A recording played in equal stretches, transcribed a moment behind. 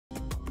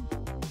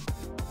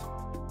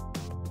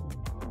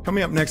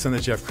Coming up next on the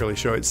Jeff Crilley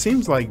Show, it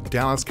seems like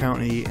Dallas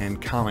County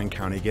and Collin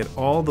County get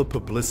all the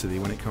publicity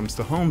when it comes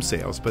to home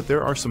sales, but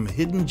there are some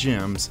hidden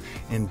gems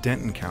in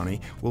Denton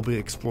County. We'll be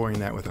exploring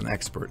that with an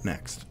expert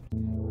next.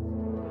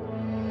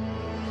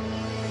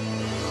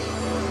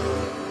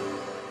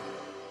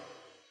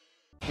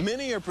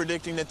 Many are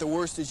predicting that the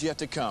worst is yet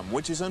to come,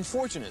 which is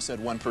unfortunate, said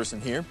one person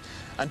here.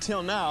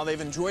 Until now,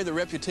 they've enjoyed the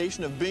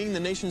reputation of being the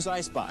nation's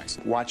icebox.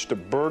 Watched a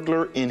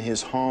burglar in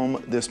his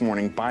home this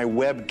morning by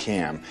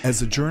webcam.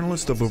 As a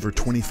journalist of over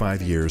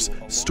 25 years,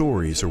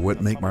 stories are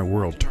what make my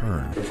world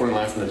turn. Reporting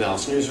live from the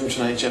Dallas newsroom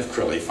tonight, Jeff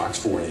Crilley, Fox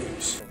 4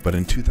 News. But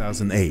in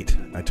 2008,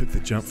 I took the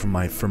jump from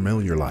my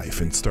familiar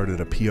life and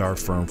started a PR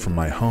firm from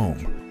my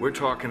home. We're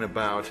talking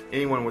about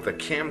anyone with a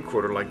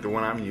camcorder like the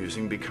one I'm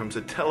using becomes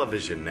a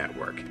television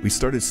network. We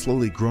started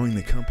slowly growing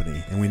the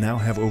company, and we now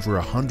have over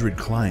 100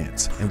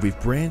 clients, and we've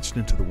branched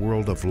into the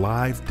world of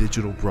live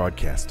digital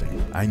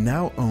broadcasting. I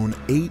now own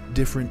 8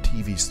 different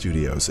TV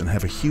studios and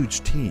have a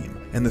huge team,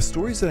 and the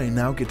stories that I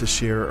now get to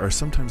share are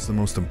sometimes the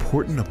most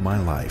important of my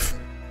life.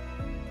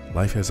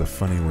 Life has a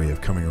funny way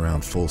of coming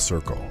around full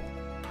circle.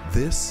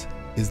 This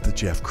is the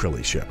Jeff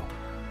Crilley Show.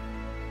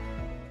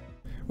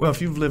 Well, if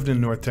you've lived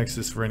in North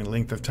Texas for any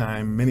length of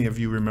time, many of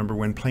you remember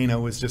when Plano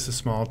was just a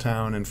small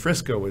town and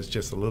Frisco was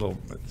just a little,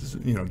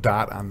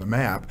 dot on the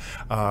map.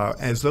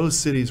 As those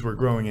cities were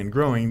growing and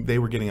growing, they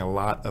were getting a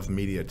lot of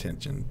media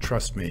attention.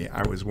 Trust me,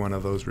 I was one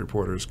of those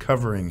reporters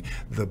covering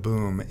the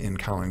boom in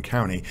Collin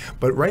County.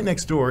 But right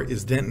next door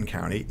is Denton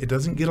County. It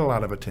doesn't get a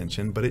lot of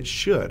attention, but it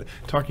should.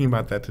 Talking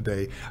about that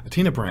today,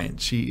 Tina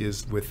Bryant. She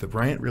is with the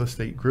Bryant Real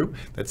Estate Group.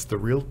 That's the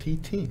Realty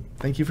team.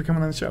 Thank you for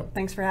coming on the show.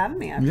 Thanks for having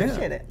me. I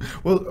appreciate it.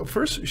 Well,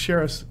 first,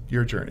 share us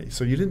your journey.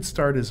 So you didn't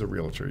start as a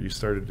realtor. You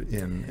started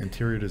in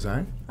interior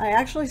design? I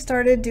actually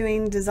started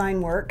doing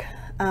design work.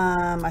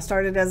 I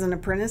started as an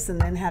apprentice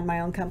and then had my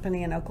own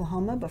company in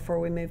Oklahoma before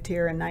we moved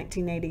here in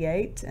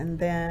 1988, and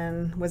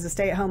then was a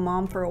stay-at-home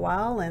mom for a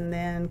while, and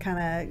then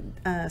kind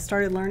of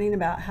started learning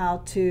about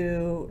how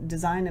to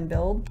design and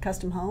build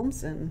custom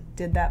homes, and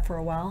did that for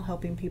a while,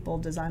 helping people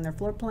design their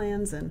floor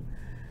plans and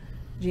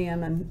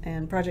GM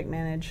and project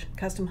manage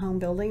custom home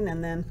building.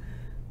 And then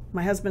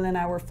my husband and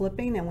I were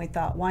flipping, and we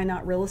thought, why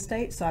not real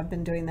estate? So I've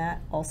been doing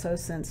that also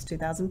since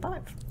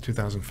 2005.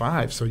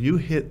 2005. So you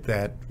hit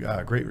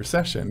that Great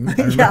Recession.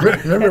 Yeah,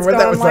 remember what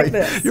that was like.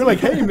 This. You're like,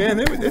 hey man,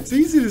 it's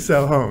easy to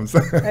sell homes.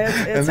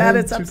 It's had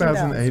its ups and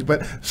downs.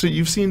 But so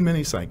you've seen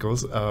many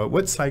cycles.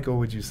 What cycle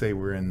would you say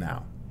we're in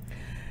now?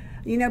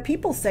 You know,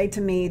 people say to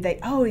me,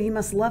 you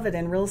must love it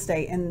in real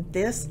estate. And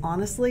this,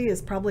 honestly,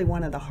 is probably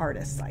one of the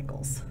hardest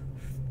cycles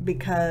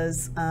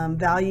because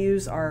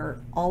values are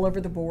all over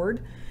the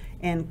board.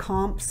 And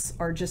comps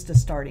are just a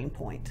starting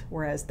point,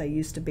 whereas they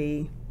used to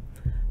be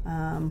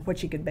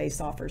what you could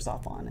base offers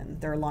off on, and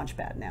they're a launch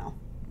pad now.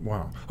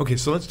 Wow. Okay,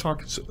 so let's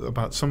talk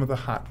about some of the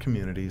hot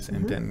communities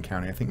in Denton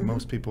County. I think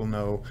most people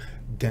know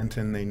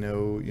Denton. They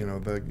know,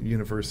 the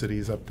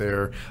universities up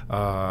there.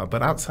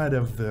 But outside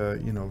of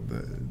the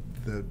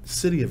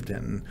city of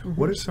Denton,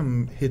 what are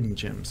some hidden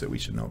gems that we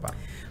should know about?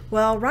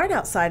 Well, right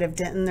outside of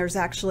Denton, there's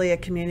actually a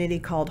community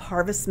called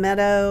Harvest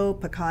Meadow,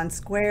 Pecan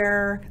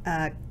Square,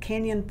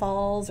 Canyon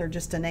Falls, or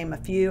just to name a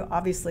few.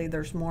 Obviously,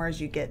 there's more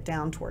as you get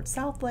down towards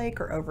South Lake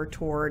or over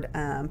toward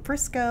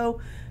Frisco,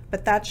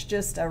 but that's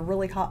just a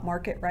really hot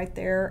market right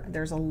there.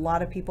 There's a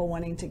lot of people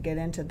wanting to get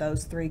into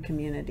those 3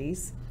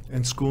 communities.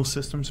 And school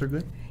systems are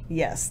good?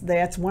 Yes,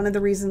 that's one of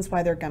the reasons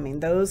why they're coming.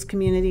 Those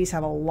communities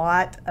have a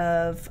lot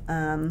of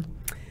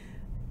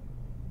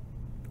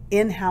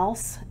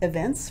in-house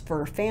events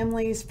for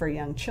families, for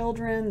young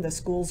children. The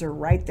schools are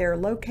right there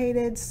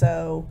located,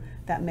 so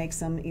that makes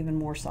them even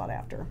more sought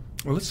after.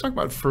 Well, let's talk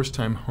about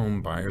first-time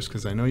home buyers,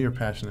 because I know you're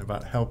passionate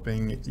about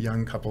helping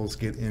young couples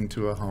get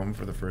into a home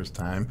for the first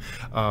time.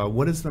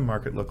 What does the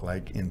market look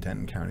like in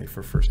Denton County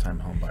for first-time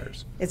home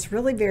buyers? It's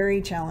really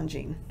very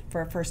challenging for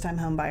a first-time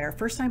home buyer.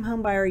 First-time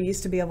home buyer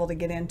used to be able to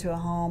get into a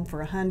home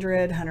for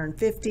 $100,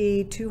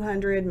 $150,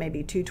 $200,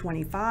 maybe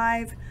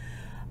 $225.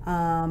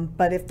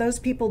 But if those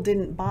people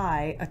didn't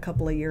buy a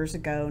couple of years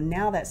ago,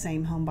 now that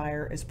same home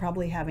buyer is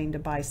probably having to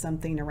buy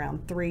something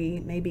around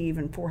 $300,000, maybe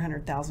even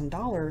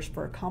 $400,000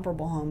 for a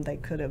comparable home they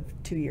could have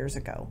 2 years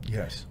ago.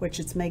 Yes. Which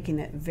is making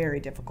it very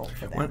difficult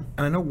for them.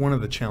 Well, I know one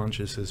of the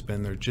challenges has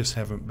been there just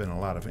haven't been a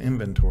lot of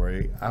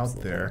inventory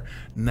out there.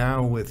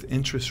 Now with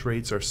interest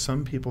rates, are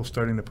some people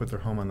starting to put their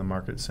home on the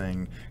market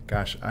saying,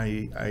 gosh,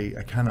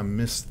 I kind of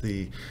missed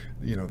the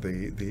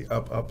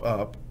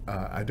up.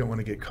 I don't want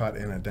to get caught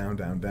in a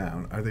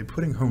down. Are they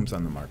putting homes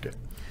on the market?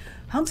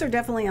 Homes are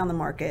definitely on the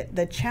market.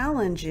 The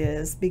challenge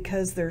is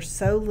because there's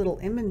so little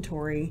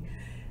inventory,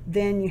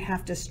 then you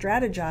have to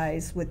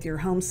strategize with your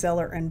home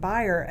seller and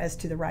buyer as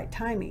to the right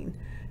timing.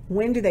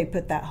 When do they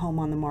put that home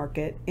on the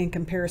market in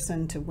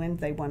comparison to when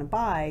they want to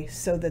buy,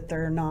 so that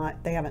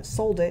they haven't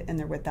sold it and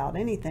they're without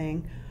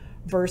anything,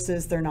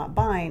 versus they're not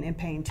buying and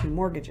paying 2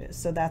 mortgages.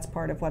 So that's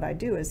part of what I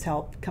do, is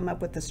help come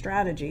up with the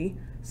strategy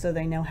so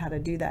they know how to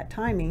do that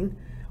timing,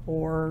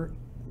 or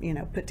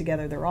put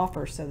together their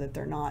offer so that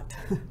they're not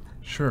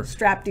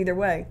strapped either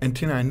way. And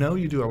Tina, I know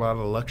you do a lot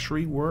of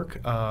luxury work,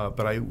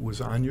 but I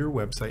was on your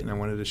website and I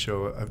wanted to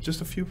show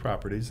just a few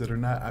properties that are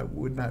not, I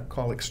would not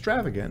call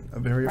extravagant,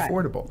 very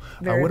affordable.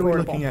 Very what affordable. are we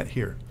looking at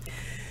here?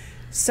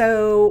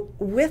 So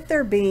with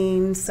there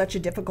being such a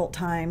difficult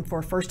time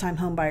for first-time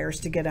home buyers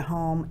to get a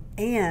home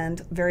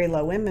and very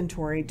low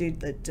inventory due to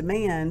the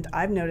demand,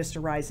 I've noticed a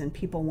rise in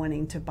people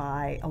wanting to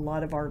buy a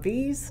lot of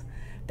RVs.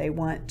 They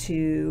want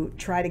to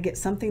try to get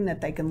something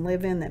that they can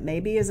live in that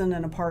maybe isn't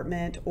an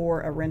apartment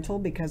or a rental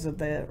because of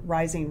the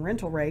rising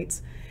rental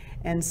rates.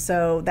 And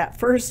so that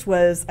first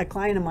was a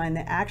client of mine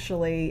that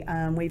actually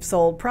we've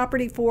sold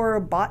property for,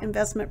 bought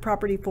investment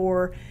property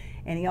for,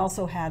 and he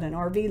also had an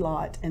RV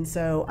lot, and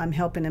so I'm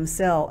helping him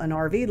sell an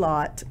RV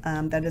lot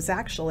that is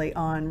actually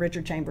on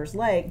Richard Chambers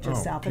Lake,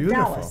 just south of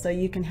Dallas. So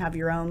you can have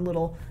your own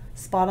little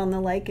spot on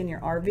the lake in your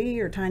RV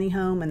or tiny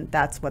home, and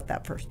that's what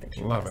that first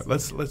picture Love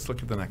is. it. Let's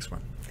look at the next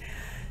one.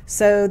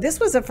 So this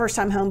was a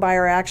first-time home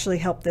buyer. I actually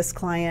helped this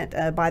client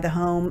buy the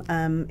home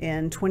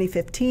in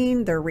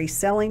 2015. They're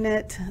reselling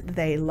it.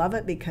 They love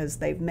it because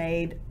they've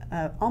made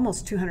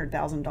almost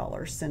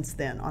 $200,000 since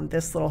then on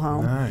this little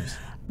home. Nice.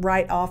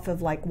 Right off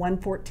of like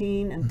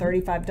 114 and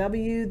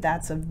 35W.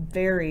 That's a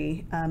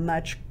very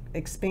much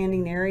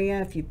expanding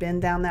area. If you've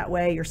been down that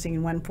way, you're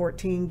seeing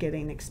 114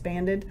 getting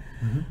expanded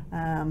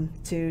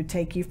to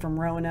take you from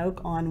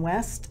Roanoke on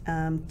west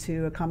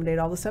to accommodate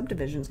all the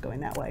subdivisions going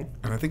that way.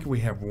 And I think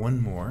we have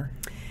one more.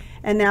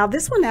 And now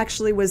this one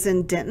actually was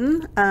in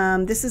Denton.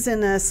 This is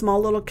in a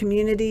small little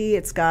community.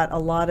 It's got a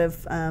lot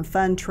of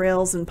fun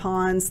trails and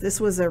ponds.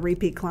 This was a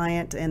repeat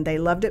client and they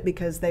loved it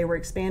because they were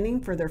expanding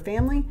for their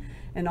family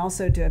and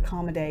also to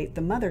accommodate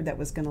the mother that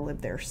was going to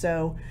live there.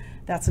 So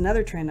that's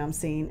another trend I'm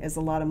seeing is a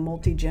lot of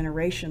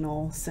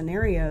multi-generational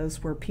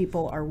scenarios where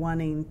people are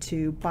wanting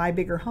to buy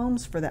bigger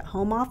homes for that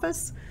home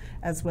office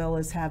as well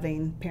as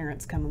having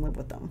parents come and live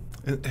with them.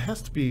 It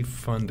has to be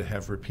fun to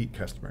have repeat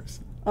customers.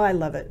 Oh, I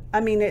love it. I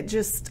mean,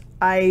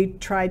 I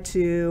try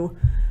to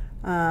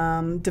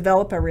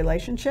develop a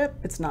relationship.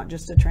 It's not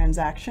just a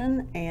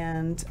transaction,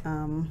 and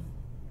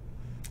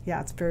yeah,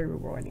 it's very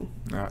rewarding.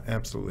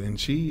 Absolutely, and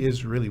she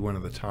is really one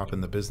of the top in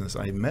the business.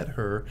 I met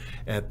her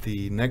at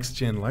the Next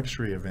Gen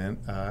Luxury event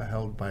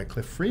held by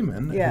Cliff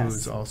Freeman,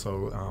 who's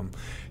also,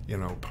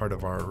 part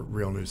of our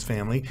Real News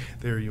family.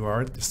 There you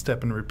are,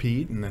 Step and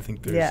Repeat, and I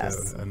think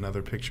there's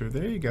another picture.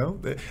 There you go.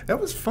 That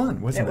was fun,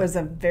 wasn't it? It was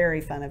a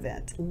very fun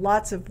event.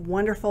 Lots of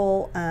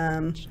wonderful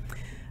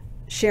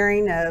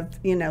sharing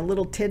of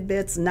little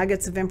tidbits,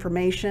 nuggets of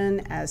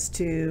information as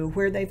to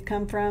where they've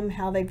come from,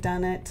 how they've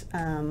done it.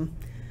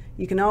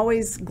 You can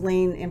always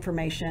glean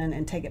information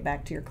and take it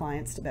back to your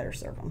clients to better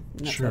serve them.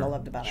 And that's what I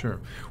loved about it. Sure.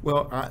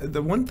 Well,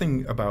 the one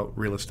thing about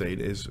real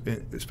estate is,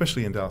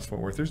 especially in Dallas-Fort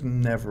Worth, there's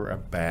never a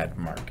bad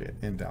market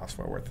in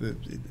Dallas-Fort Worth.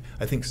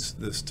 I think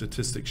the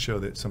statistics show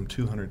that some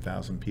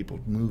 200,000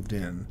 people moved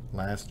in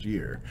last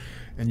year,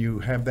 and you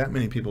have that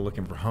many people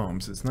looking for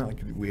homes. It's not like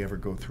we ever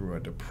go through a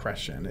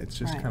depression. It's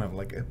just kind of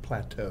like it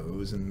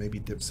plateaus and maybe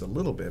dips a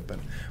little bit,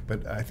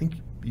 but I think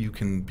you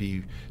can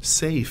be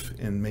safe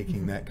in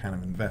making that kind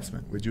of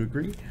investment. Would you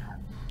agree?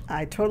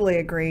 I totally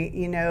agree.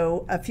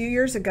 A few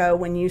years ago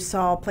when you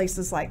saw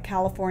places like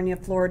California,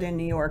 Florida, and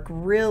New York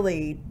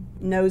really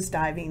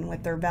nosediving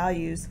with their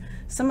values,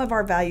 some of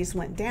our values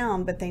went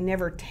down, but they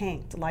never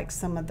tanked like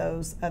some of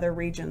those other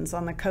regions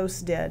on the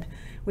coast did.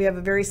 We have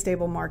a very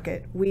stable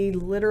market. We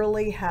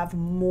literally have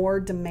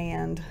more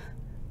demand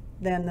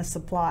than the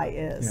supply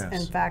is.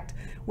 Yes. In fact,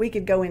 we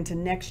could go into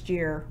next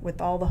year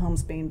with all the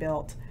homes being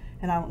built,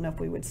 and I don't know if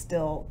we would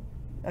still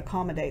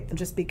accommodate them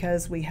just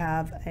because we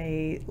have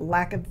a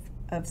lack of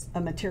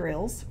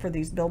materials for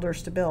these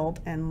builders to build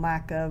and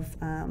lack of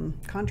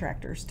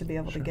contractors to be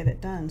able to get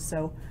it done.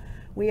 So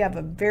we have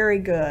a very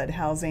good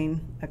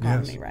housing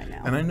economy right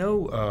now. And I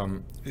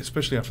know,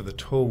 especially after the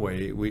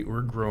tollway,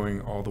 we're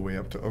growing all the way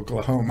up to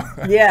Oklahoma.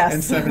 Yes,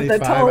 and 75.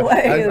 the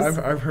tollway is...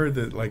 I've heard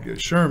that like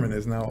Sherman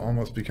is now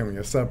almost becoming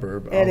a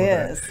suburb. It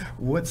is.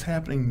 What's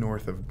happening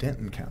north of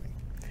Denton County?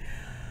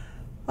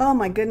 Oh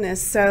my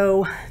goodness.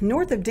 So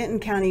north of Denton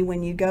County,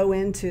 when you go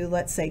into,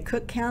 let's say,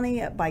 Cook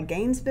County by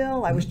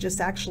Gainesville, I was just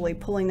actually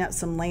pulling up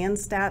some land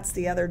stats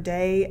the other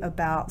day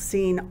about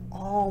seeing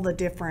all the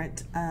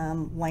different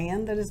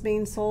land that is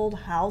being sold,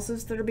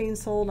 houses that are being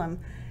sold. I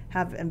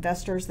have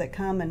investors that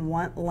come and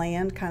want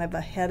land kind of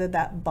ahead of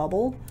that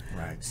bubble.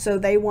 Right. So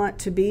they want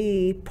to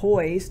be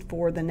poised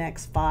for the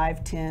next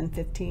 5, 10,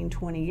 15,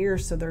 20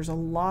 years. So there's a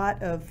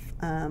lot of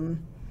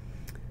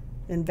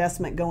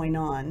investment going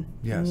on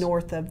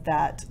north of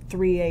that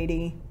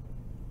 380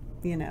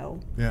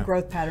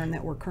 growth pattern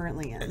that we're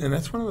currently in. And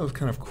that's one of those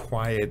kind of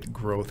quiet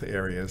growth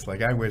areas.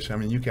 Like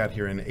you got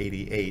here in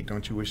 '88.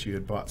 Don't you wish you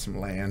had bought some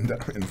land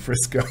in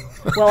Frisco?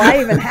 Well,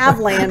 I even have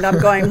land. I'm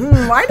going,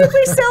 why did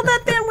we sell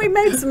that then? We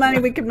made some money.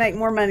 We could make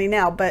more money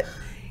now. But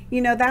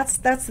that's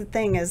the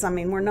thing is,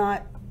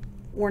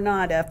 we're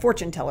not a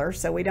fortune teller,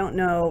 so we don't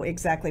know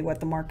exactly what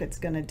the market's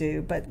going to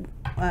do, but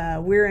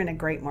we're in a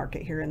great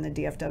market here in the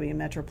DFW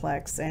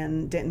Metroplex,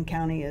 and Denton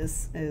County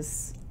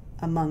is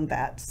among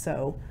that.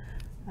 So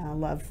I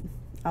love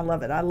I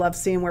love it. I love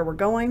seeing where we're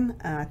going.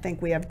 I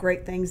think we have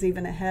great things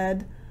even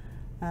ahead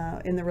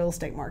in the real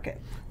estate market.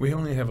 We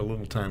only have a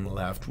little time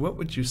left. What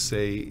would you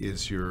say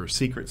is your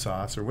secret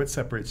sauce, or what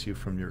separates you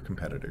from your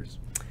competitors?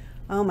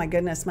 Oh my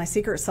goodness, my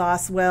secret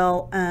sauce.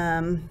 Well,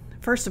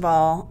 first of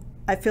all,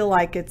 I feel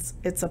like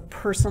it's a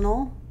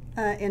personal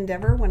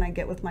endeavor when I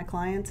get with my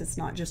clients. It's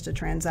not just a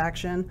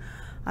transaction.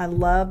 I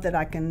love that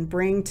I can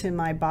bring to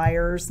my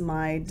buyers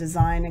my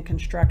design and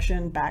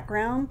construction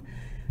background.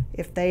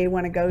 If they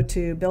want to go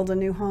to build a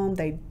new home,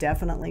 they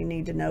definitely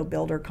need to know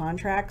builder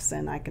contracts,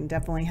 and I can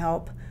definitely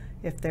help.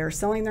 If they're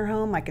selling their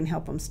home, I can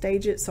help them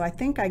stage it. So I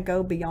think I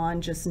go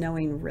beyond just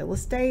knowing real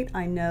estate.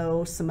 I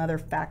know some other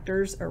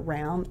factors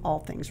around all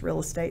things real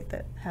estate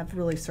that have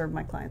really served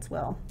my clients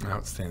well.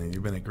 Outstanding.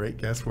 You've been a great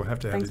guest. We'll have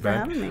to have Thanks you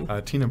back. for having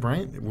me. Tina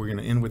Bryant, we're going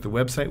to end with the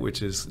website,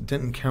 which is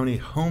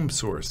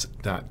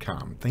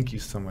DentonCountyHomesource.com. Thank you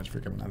so much for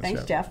coming on the show.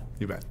 Thanks, Jeff.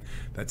 You bet.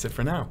 That's it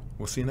for now.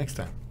 We'll see you next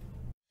time.